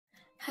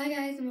Hi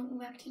guys, and welcome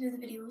back to another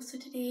video. So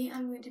today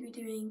I'm going to be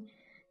doing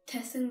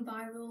testing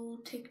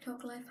viral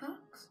TikTok life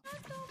hacks.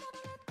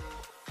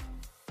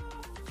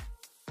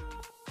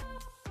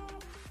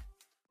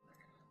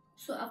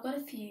 So I've got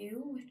a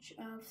few which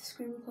I've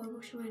screen recorded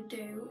which I'm going to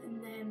do,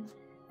 and then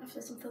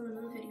after this I'm filming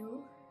another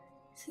video.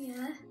 So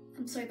yeah,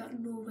 I'm sorry about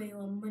no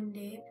video on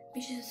Monday.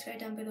 Be sure to subscribe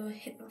down below and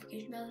hit the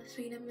notification bell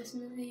so you never miss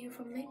another video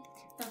from me.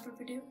 Without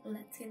further ado,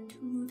 let's get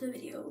into the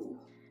video.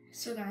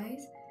 So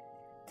guys,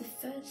 the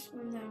first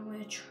one that I'm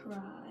going to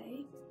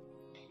try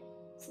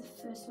is the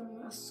first one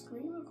I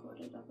screen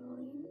recorded, I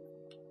believe.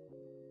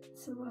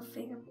 So I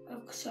think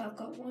I've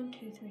got 1,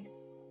 2, 3,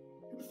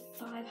 I've got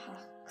 5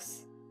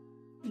 hacks.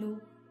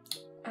 No,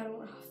 I don't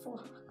have 4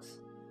 hacks.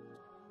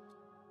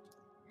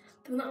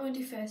 The one that I'm going to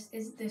do first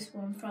is this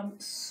one from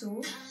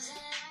Soap.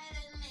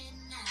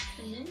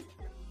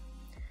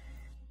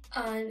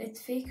 And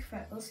it's fake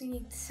freckles, so you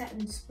need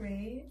setting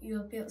spray.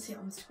 You'll be able to see it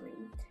on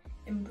screen.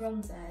 And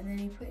bronzer, and then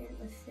you put it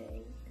in the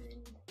thing, and then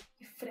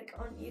you flick it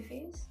onto your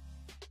face.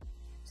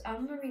 So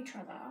I'm gonna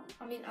retry that.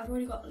 I mean, I've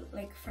already got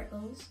like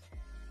freckles,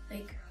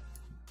 like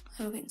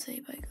I don't say,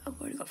 but I've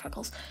already got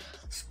freckles.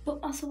 But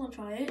I still want to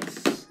try it.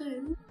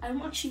 So I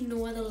don't actually know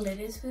where the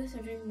lid is for this.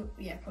 I don't know.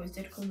 Yeah, probably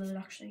did come the lid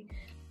actually,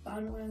 but I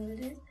don't know where the lid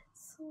is.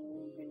 So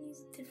I'm gonna use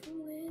a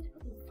different lid.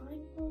 I'll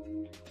find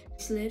one.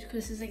 This lid,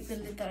 because this is like the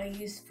lid that I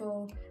used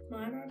for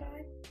my eyebrow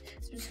dye.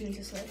 So I'm just gonna use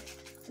this lid.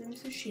 So I'm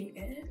just gonna shake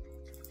it.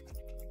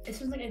 This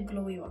one's like a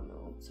glowy one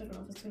though, so I don't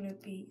know if it's gonna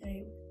be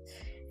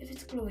if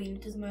it's glowy,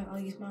 it doesn't matter, I'll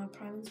use my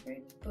priming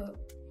spray, but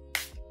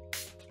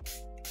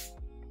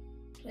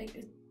like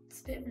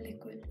it's a bit of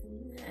liquid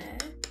in there.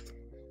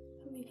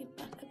 I'll make it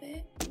back a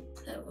bit.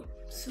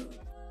 So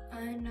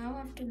I now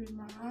have done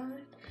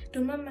that.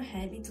 Don't mind my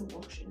hair needs a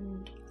wash,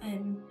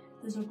 and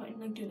there's no point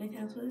in like doing anything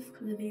else with it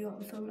because the video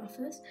I'm filming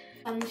after this.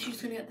 I'm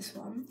just gonna get this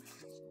one.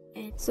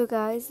 So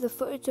guys, the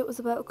footage that was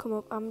about to come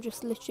up, I'm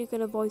just literally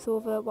going to voice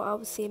over what I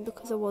was saying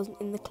because I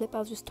wasn't in the clip, I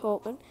was just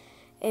talking.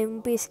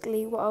 And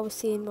basically what I was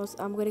saying was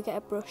I'm going to get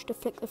a brush to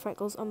flick the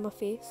freckles on my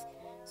face.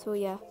 So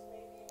yeah.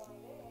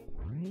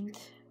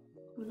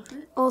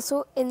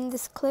 Also in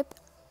this clip,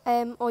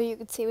 all you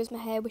could see was my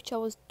hair, which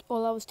all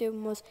I was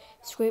doing was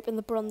scraping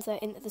the bronzer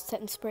into the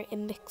setting spray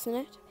and mixing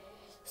it.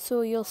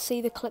 So you'll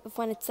see the clip of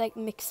when it's like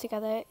mixed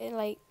together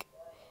like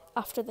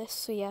after this,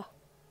 so yeah.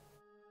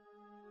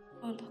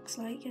 What it looks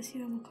like, yes,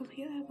 you have my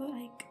computer, but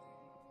like,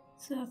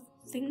 so I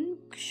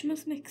think she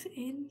must mix it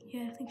in.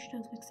 Yeah, I think she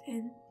does mix it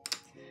in.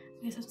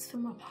 I guess I have to fill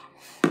my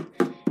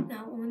palm.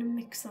 Now I'm gonna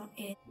mix that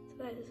in.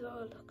 So that is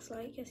what it looks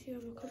like, yes, you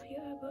have my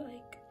computer, but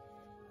like,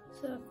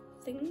 so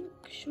I think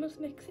she must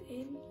mix it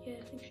in. Yeah,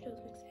 I think she does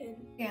mix it in.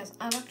 Yes,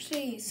 I've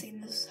actually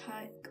seen this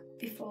hack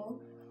before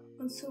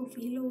on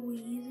Sophie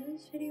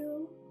Louise's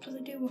video, because I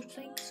do watch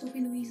like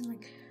Sophie Louise and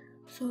like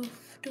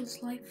Soph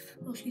Does Life.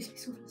 Well, she used to be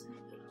Soph Does Life.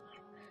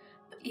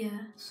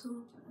 Yeah,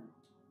 so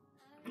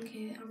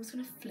okay, I'm just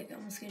gonna flick it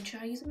on my skin.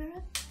 Should I use a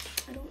mirror?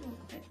 I don't know.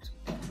 Okay.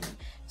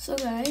 So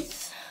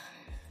guys,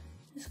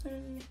 I'm just gonna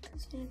make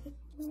this in a bit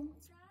more.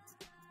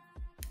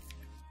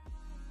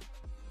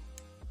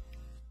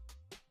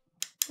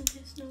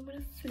 Okay, so now I'm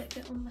gonna flick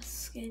it on my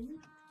skin.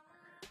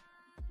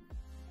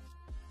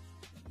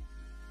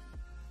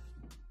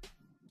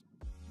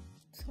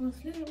 So I'm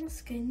gonna flick it on my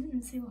skin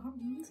and see what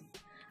happens.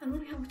 I don't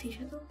really have a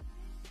t-shirt though.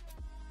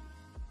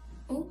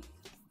 Oh.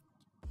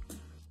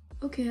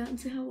 Okay, I can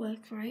see how it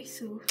works, right?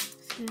 So I'm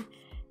just gonna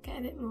get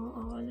a bit more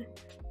on.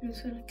 I'm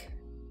just gonna like,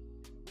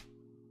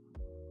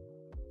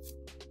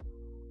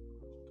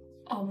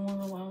 oh, I'm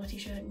gonna wear my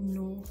t-shirt.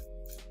 No,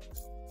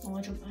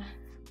 my jumper.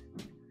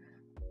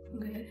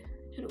 Okay,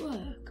 did it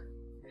work?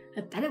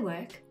 It better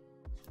work.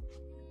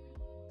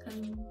 Cause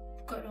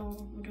I've got it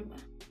on my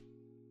jumper.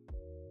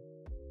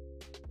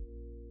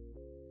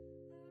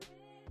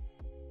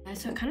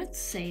 So I can't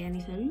say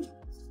anything.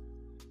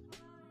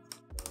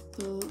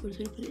 So we're just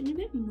going to put it in a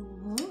bit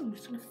more. I'm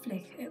just going to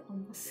flick it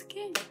on my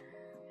skin. I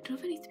don't know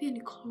if I need to be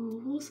any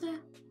closer.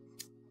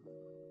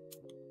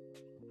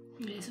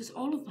 Okay, so it's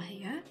all over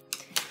here.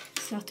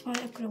 So that's why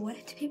I've got a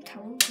wet paper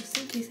towel just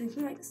in case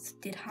anything like this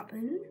did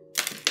happen.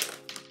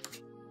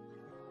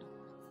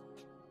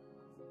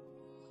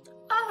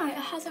 Alright,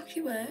 it has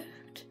actually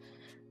worked.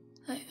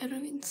 Like, I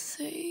don't even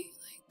say,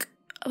 like,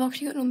 I've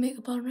actually got no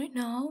makeup on right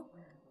now.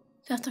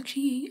 That's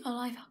actually a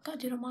life hack I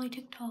did on my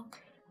TikTok.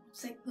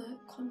 It's like the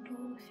contour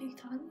with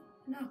fake tan,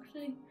 and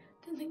actually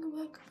didn't think it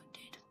worked, but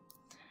it did.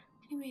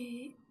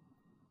 Anyway,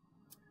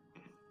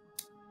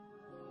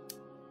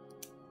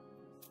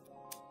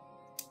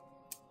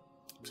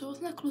 so I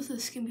wasn't that close to the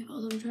skin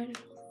before, so I'm trying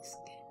to close the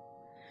skin.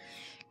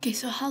 Okay,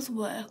 so it has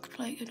worked,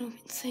 like I don't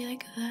even say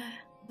like there.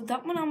 With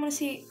that one I'm gonna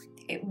say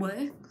it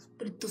works,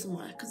 but it doesn't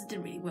work because it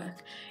didn't really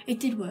work. It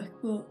did work,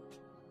 but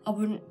I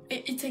wouldn't,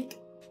 it's like,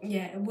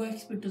 yeah, it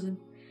works but it doesn't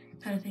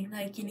kind of thing.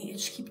 Like you need to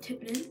just keep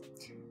tipping in.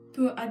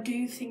 But I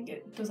do think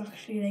it does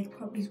actually like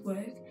probably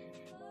work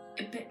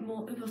a bit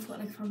more if I've got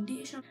like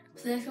foundation.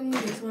 So the next one I'm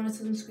going to do is the one that's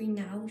on the screen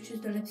now, which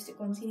is the lipstick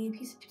one. So you need a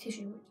piece of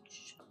tissue,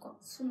 which I've got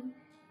some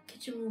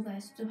kitchen roll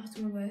there, so it doesn't have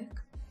to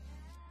work.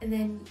 and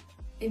then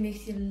it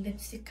makes your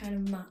lipstick kind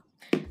of matte.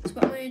 So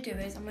what I'm going to do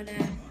is I'm going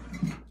to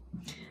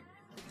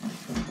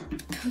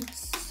put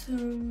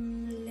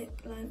some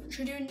lip liner.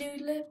 Should we do a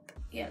nude lip?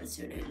 Yeah, let's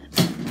do a nude lip.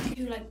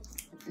 Do like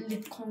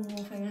lip combo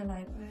thing I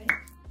like, right?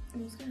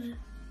 I'm just gonna.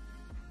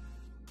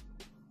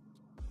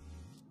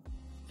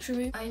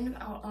 I end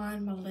up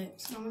outlining my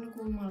lips, and I'm gonna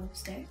go with my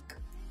lipstick.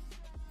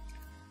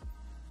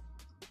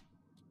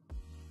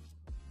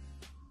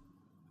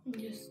 And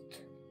just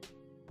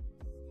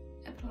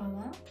apply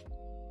that.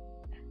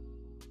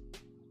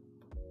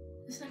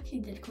 This actually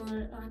did go on a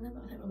lip liner,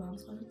 but I think my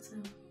mom's got it, so.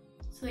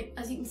 So like,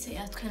 as you can see,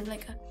 it's kind of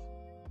like a,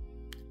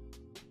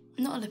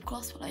 not a lip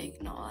gloss, but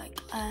like, not like,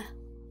 I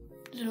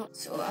don't know.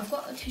 So I've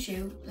got a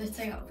tissue, let's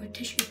say I've got a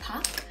tissue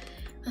pack.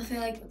 I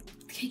feel like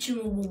the kitchen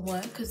roll won't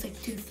work because it's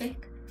like too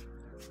thick.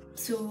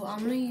 So I'm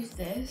gonna use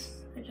this,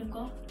 which I've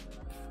got.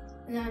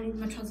 And then I need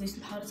my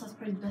translucent powder, so that's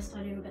probably the best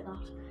idea to get that.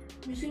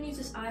 I'm just gonna use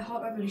this I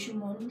Heart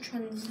Revolution one,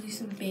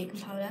 translucent baking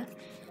powder.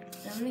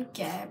 And I'm gonna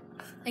get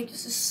like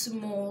just a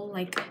small,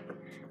 like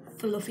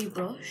fluffy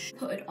brush,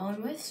 put it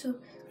on with. So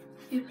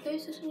you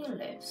place this on your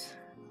lips.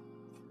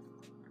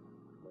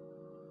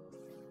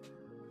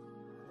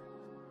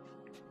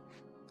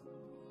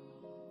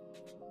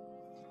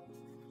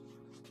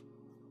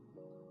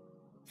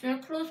 Should I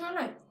close my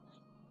lips?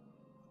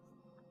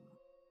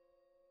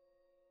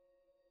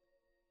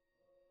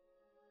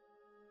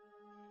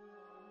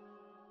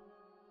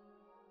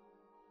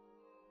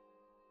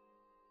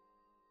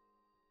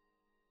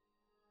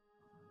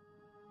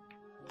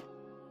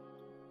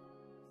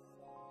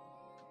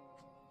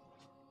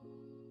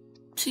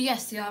 So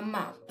yes, they are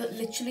matte, but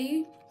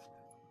literally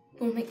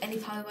won't make any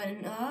powder went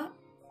into that.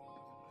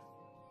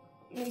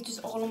 Like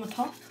just all on the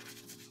top.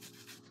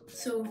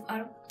 So I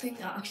don't think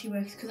that actually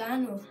works because I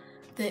know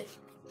that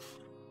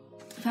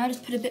if I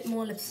just put a bit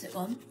more lipstick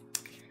on,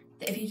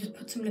 that if you just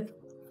put some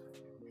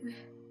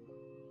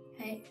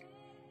hey.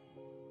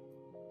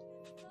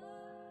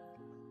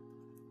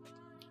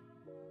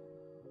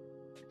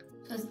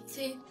 So as you can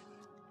see,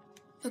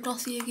 they're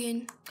glossy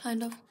again,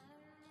 kind of.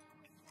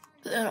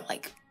 But they're not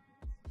like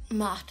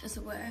matte as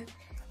it were,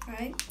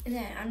 right? And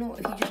then I know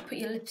if you just put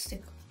your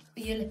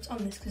lips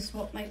on this, because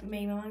what my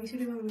mum used to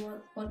do when we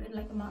wanted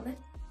like a matte lip.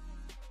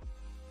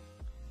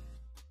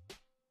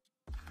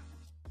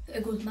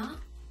 It goes matte.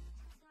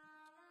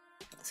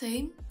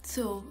 See?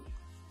 So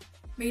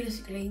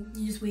realistically,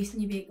 you're just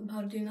wasting your baking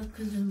powder doing that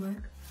because it doesn't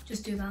work.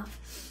 Just do that.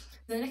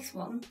 The next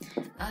one,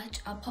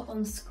 I'll pop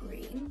on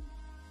screen.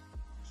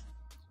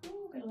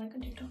 Oh, I got a like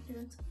on TikTok,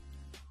 yes.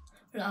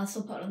 But I'll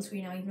still put it on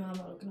screen now, even though I'm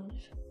not looking on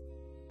it.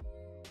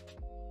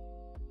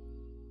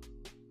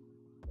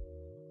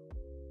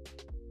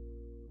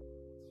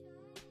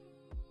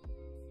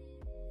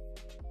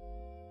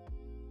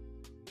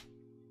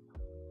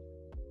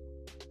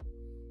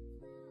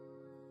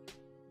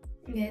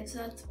 Okay, so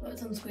that's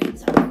what's on screen.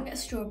 So I'm gonna get a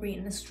strawberry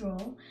and a straw.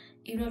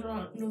 Even though I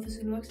don't know if it's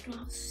gonna work, I don't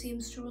have the same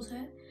straws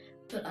here,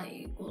 but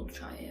I will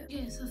try it.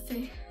 Yeah, so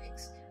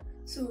fix.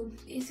 So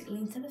basically,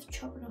 instead of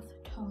chopping off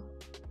the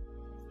top,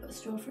 put a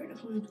straw for it to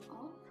come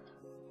off.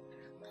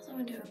 That's how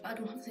I do it. I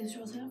don't have the same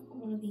straws here. I've got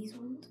one of these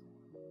ones,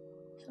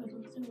 so I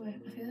don't think it'll work.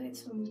 I feel like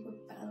this one's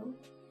got better.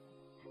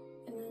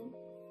 And then,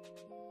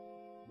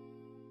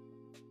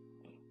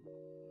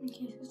 in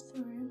case it's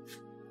through.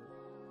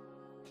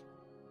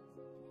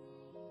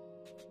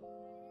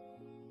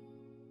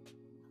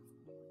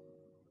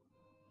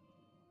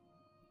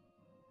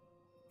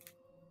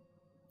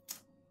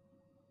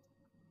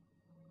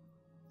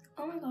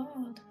 Oh my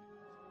god.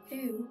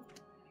 Ew.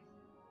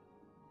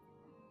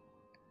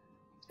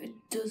 It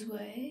does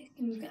work.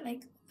 And you get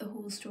like the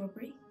whole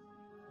strawberry.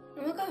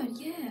 Oh my god,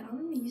 yeah,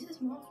 I'm gonna use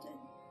this more often.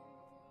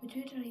 Which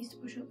way did I used to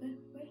push up with?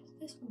 Where's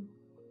this one?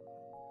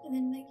 And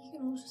then like you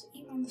can also just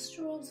eat on the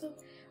straw and stuff.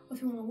 Or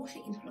if you wanna wash it,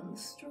 you can put it on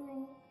the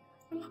straw.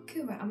 I'm not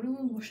cool, right? I'm gonna go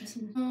and wash this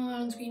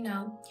on screen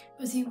now.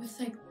 But see, with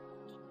like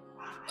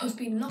us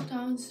being locked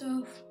down and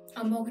stuff,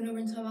 I'm not gonna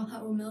rinse my mouth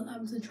out with milk.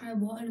 I'm gonna try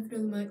water, and if it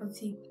doesn't work,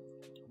 obviously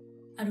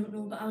I don't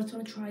know, but I just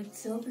want to try it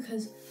still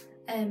because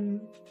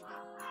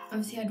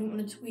obviously I don't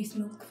want to waste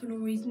milk for no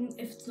reason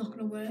if it's not going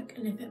to work,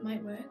 and if it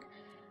might work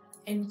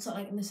and it's not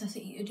like a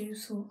necessity to do,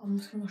 so I'm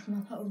just going to wash my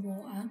mouth out with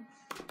water.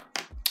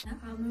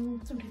 I'm going to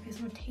put some toothpaste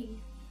on my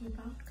teeth in the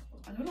back.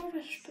 I don't know if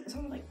I should put this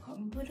on like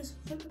cotton bud or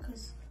something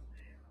because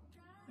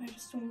I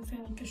just don't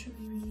feel like I should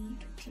be really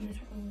touching it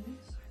all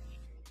this.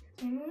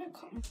 So I'm going to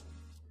cotton. So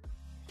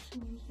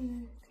I'm just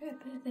going to get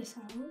a bit of this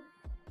out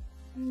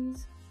and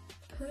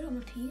put it on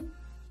my teeth.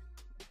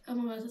 I'm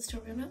gonna let it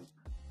still run it.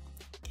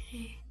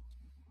 Okay.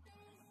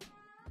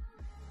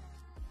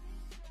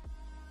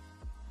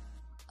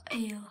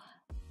 Ew.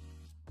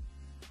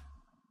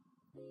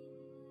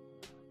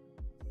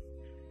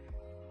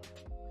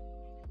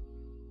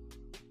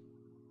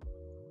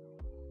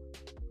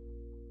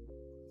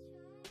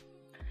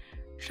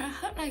 Should I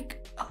put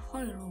like a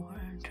foil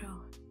over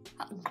until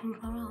I can close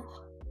my mouth?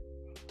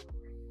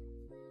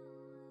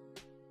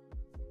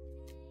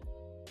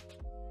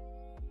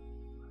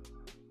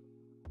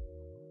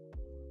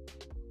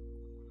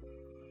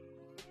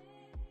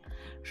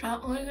 So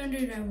I'm only going to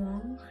do them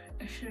one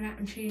so that I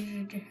can see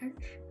the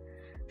difference.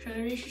 So I'm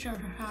going to start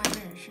for 5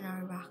 minutes and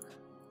I'll be back.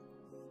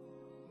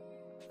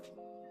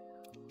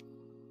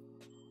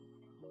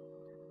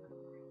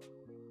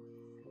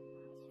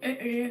 It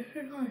is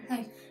going to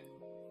take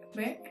a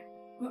bit,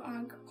 but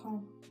I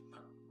can't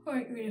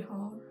work really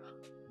hard.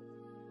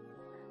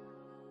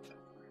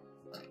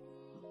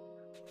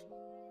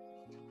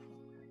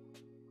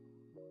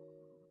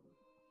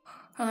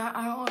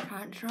 I don't want to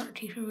try and start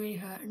teeth are really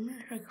hurting.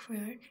 It's like 3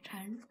 out of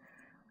 10.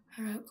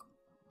 And like,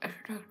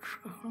 it's like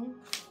disgusting.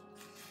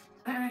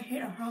 And I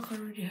hate it, how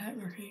can really hurt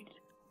my teeth.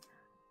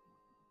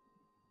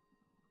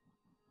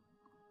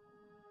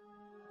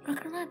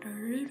 Look at that, a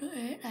little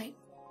bit like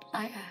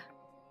lighter.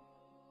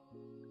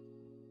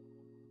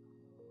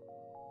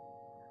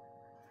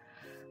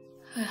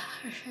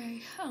 I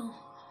say, oh,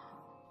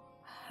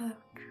 hurt.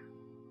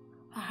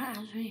 I had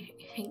me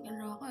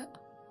thinking of it.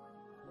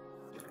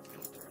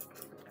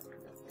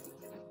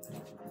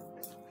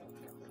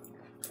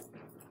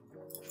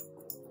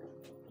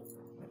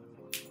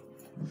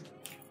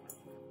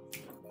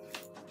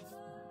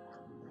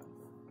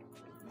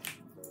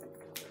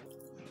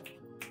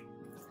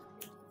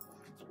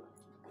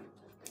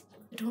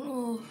 I don't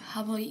know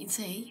how well you can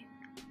see.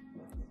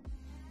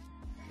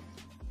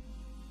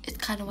 It's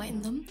kind of wet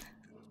in them.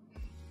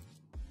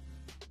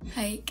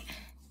 Like,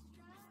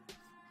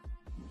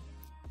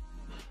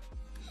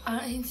 I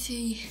don't even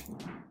see.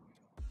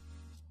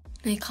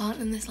 No, you can't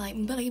in this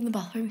lighting, but like in the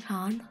bathroom you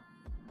can.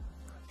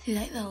 See,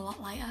 like they're a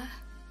lot lighter.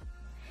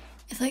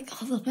 It's like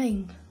the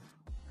thing.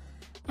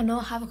 I know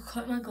I have a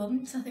cut in my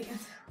gums. I think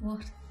that's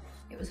what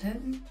it was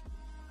hurting.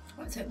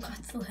 What's it?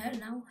 It's still hurting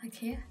now. Like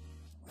here.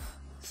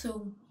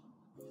 So.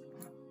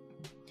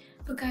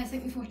 But guys,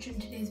 thank you for watching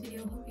today's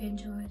video. Hope you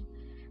enjoyed.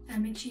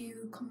 And make sure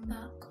you come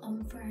back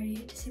on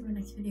Friday to see my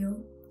next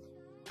video.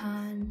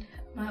 And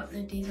my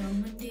upload days are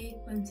Monday,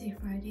 Wednesday,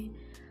 Friday.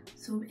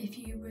 So if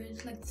you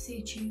would like to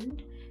stay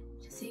tuned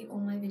to see all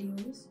my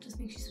videos, just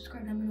make sure you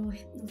subscribe down below,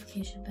 hit the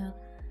notification bell,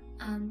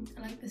 and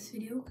like this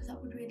video because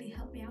that would really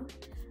help me out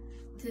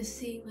to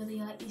see whether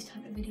you like these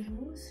type of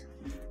videos.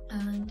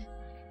 And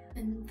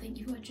thank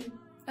you for watching.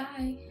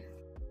 Bye.